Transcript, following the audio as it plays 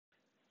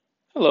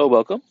Hello,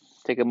 welcome.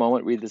 Take a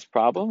moment, read this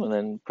problem, and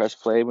then press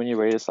play when you're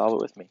ready to solve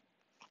it with me.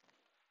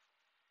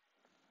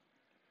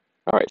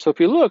 All right, so if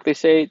you look, they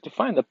say to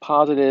find the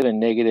positive and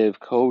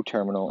negative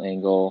coterminal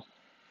angle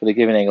for the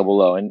given angle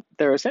below, and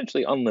there are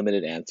essentially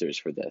unlimited answers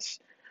for this.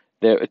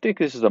 I think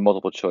this is a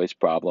multiple choice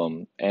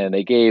problem, and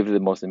they gave the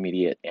most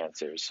immediate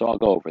answers, so I'll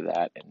go over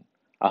that, and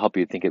I'll help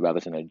you think about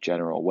this in a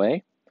general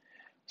way.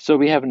 So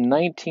we have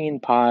 19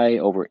 pi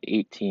over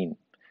 18,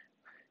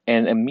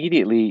 and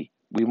immediately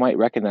we might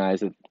recognize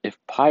that if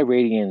pi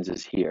radians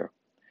is here,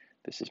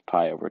 this is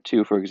pi over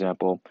 2, for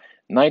example.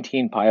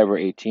 19 pi over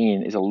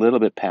 18 is a little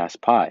bit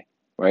past pi,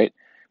 right?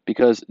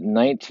 Because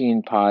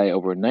 19 pi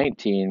over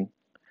 19,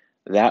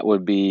 that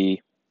would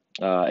be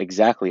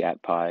exactly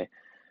at pi,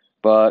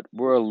 but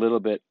we're a little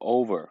bit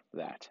over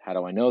that. How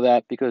do I know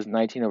that? Because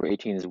 19 over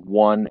 18 is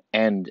 1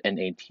 and an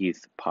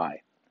 18th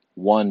pi.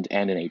 1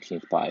 and an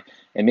 18th pi.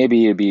 And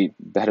maybe it'd be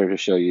better to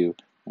show you,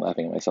 I'm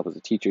laughing at myself as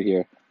a teacher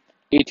here,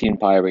 18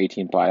 pi over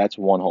 18 pi, that's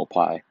 1 whole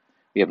pi.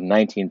 We have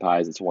 19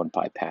 pi's, it's 1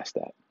 pi past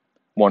that.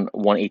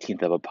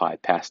 1/18th of a pi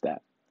past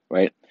that,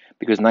 right?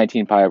 Because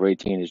 19 pi over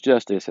 18 is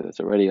just, I said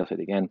this already, I'll say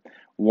it again,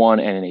 1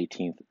 and an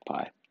 18th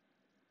pi.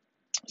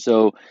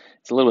 So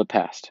it's a little bit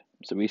past.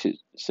 So we should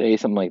say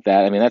something like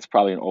that. I mean, that's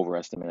probably an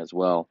overestimate as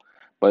well,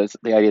 but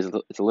the idea is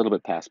it's a little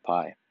bit past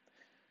pi.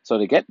 So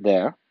to get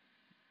there,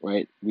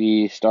 right,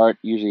 we start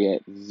usually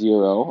at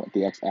 0 at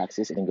the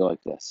x-axis and then go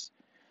like this.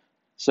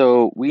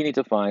 So we need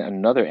to find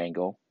another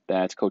angle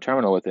that's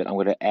coterminal with it. I'm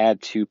going to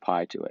add 2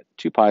 pi to it.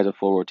 2 pi is a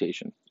full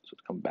rotation. So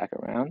let's come back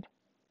around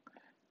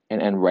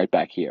and end right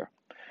back here.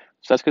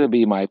 So that's going to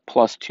be my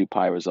plus 2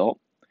 pi result.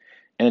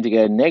 And then to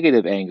get a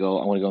negative angle,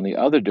 I'm going to go in the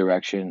other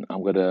direction.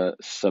 I'm going to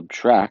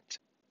subtract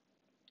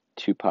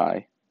 2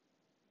 pi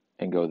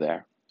and go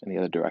there in the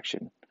other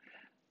direction,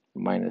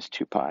 minus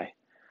 2 pi.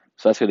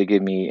 So that's going to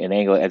give me an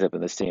angle that ends up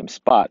in the same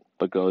spot,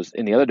 but goes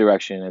in the other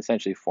direction and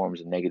essentially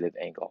forms a negative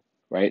angle,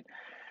 right?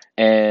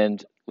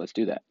 And let's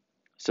do that.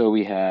 So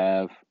we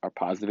have our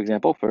positive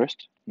example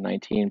first,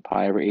 19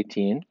 pi over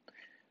 18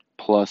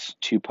 plus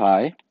 2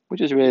 pi,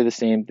 which is really the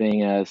same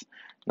thing as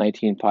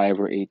 19 pi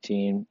over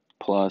 18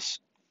 plus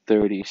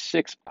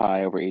 36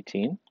 pi over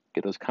 18.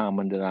 Get those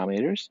common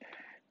denominators.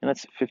 And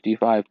that's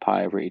 55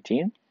 pi over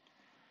 18.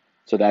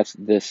 So that's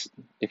this.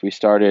 If we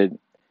started,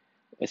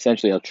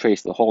 essentially, I'll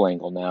trace the whole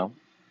angle now.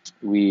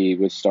 We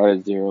would start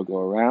at 0, go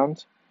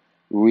around,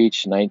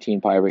 reach 19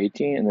 pi over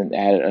 18, and then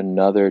add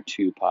another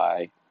 2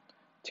 pi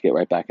to get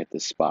right back at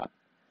this spot.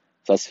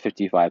 So that's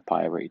 55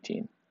 pi over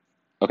 18.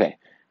 Okay,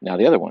 now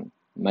the other one,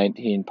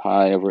 19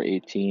 pi over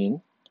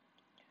 18,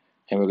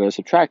 and we're going to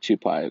subtract 2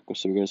 pi.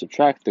 So we're going to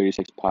subtract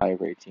 36 pi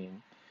over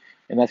 18,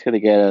 and that's going to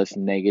get us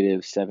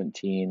negative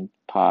 17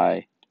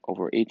 pi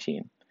over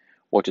 18.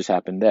 What just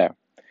happened there?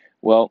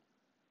 Well,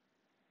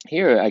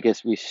 here I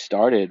guess we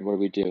started, what do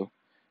we do?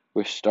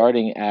 We're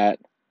starting at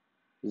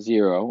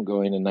 0,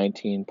 going to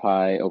 19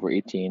 pi over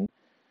 18,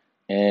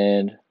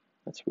 and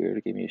that's weird,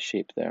 it gave me a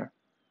shape there.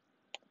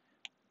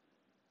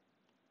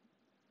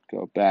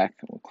 Go back,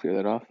 and we'll clear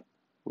that off.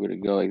 We're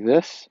going to go like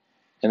this,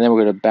 and then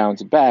we're going to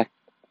bounce back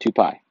 2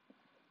 pi.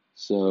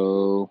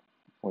 So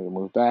we're going to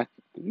move back,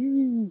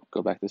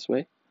 go back this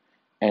way,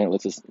 and it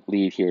lets us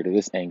lead here to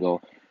this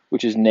angle,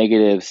 which is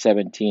negative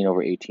 17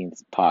 over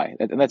 18th pi.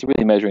 And that's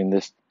really measuring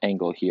this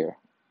angle here,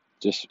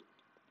 just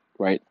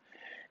right.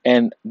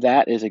 And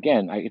that is,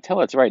 again, I can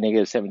tell it's right,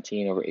 negative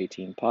 17 over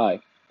 18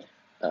 pi.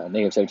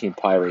 Negative 17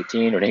 pi over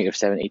 18, or negative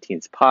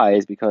 7/18 pi,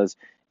 is because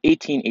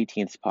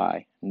 18/18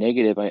 pi,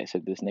 negative, I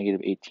said this,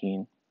 negative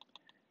 18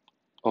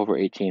 over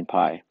 18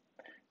 pi.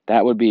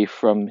 That would be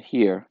from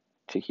here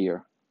to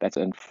here. That's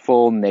a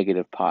full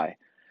negative pi,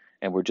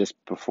 and we're just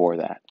before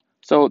that.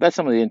 So that's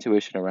some of the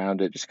intuition around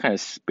it, just kind of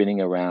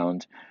spinning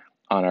around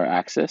on our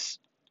axis.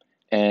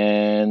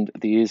 And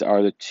these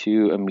are the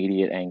two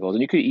immediate angles.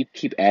 And you could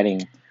keep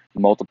adding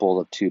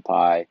multiples of 2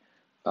 pi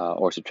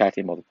or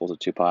subtracting multiples of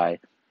 2 pi,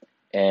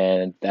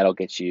 and that'll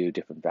get you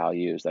different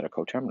values that are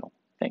coterminal.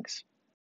 Thanks.